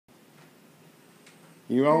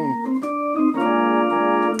You own.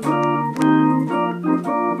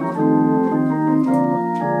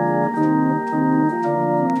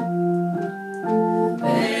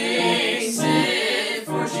 They sent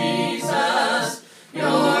for Jesus,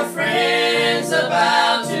 your friend's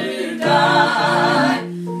about to die,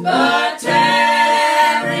 but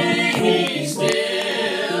tarry, he's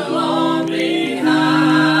still on behind.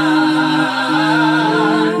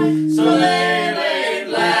 So they laid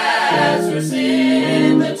Lazarus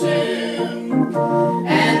in the tomb,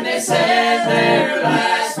 and they said their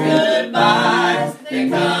last goodbyes. Then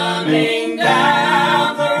coming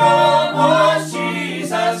down the road was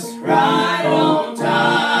Jesus, right on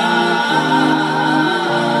time.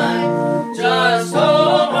 Just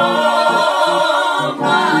hold on,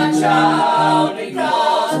 my child,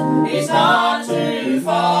 because he's not too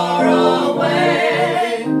far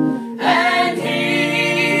away, and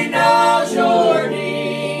he knows your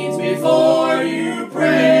needs before you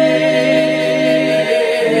pray.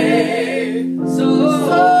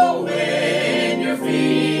 So when your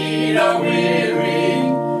feet are weary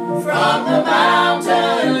from the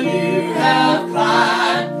mountain you have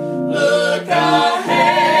climbed, look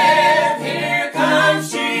ahead, here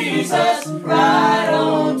comes Jesus, right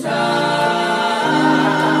on time.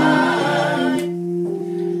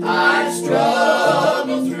 I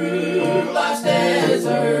struggled through life's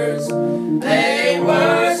deserts, they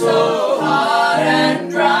were so hot and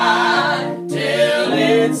dry, till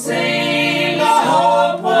it seemed all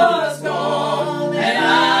hope was gone and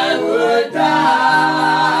I would die.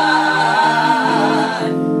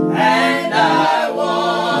 And I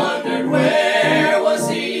wondered, where was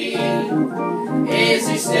he? Is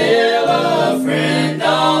he still a friend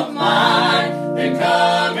of mine? Then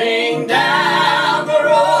coming down the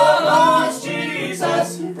road was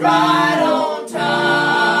Jesus, right on time.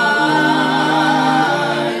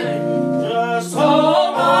 Just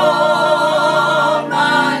hold on,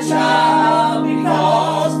 my child,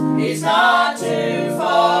 because he's not too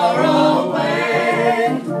far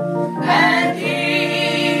away, and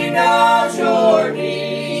he knows your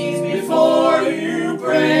needs before you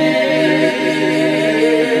pray.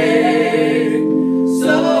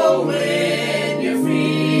 So when your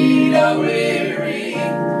feet are weary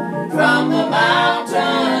from the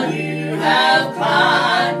mountain you have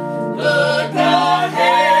climbed, look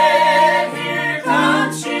ahead, here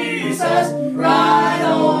comes Jesus, right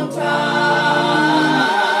on time.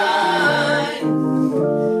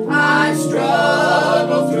 I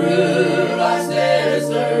struggled through life's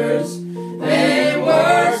deserts, they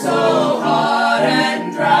were so hot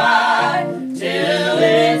and dry, till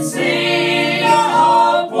it seemed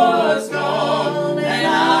all hope was gone and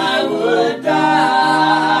I would die.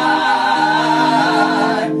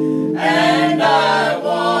 And I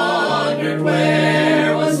wondered,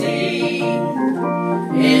 where was he?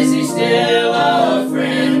 Is he still a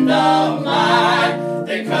friend of mine?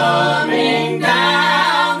 Then coming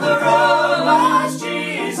down the road was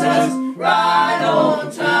Jesus, right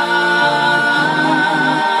on time.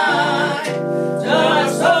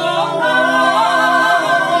 Just hold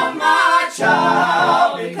on, my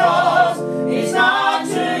child, because he's not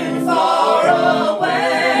too far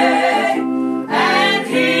away, and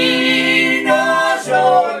he knows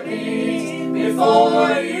your needs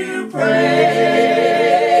before you pray.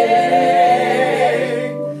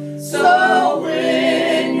 So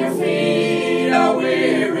when your feet are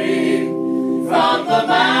weary from the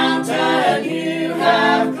mountain you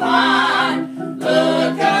have climbed,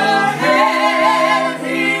 look ahead,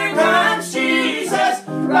 here comes Jesus,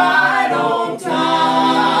 right on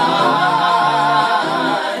time.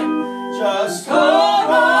 Just hold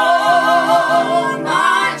on,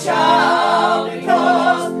 my child,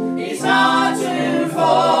 because he's not too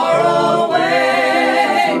far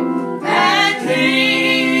away, and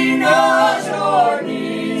he knows your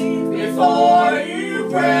needs before you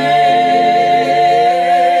pray.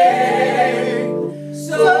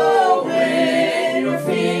 So when your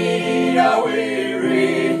feet are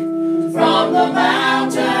weary from the mountain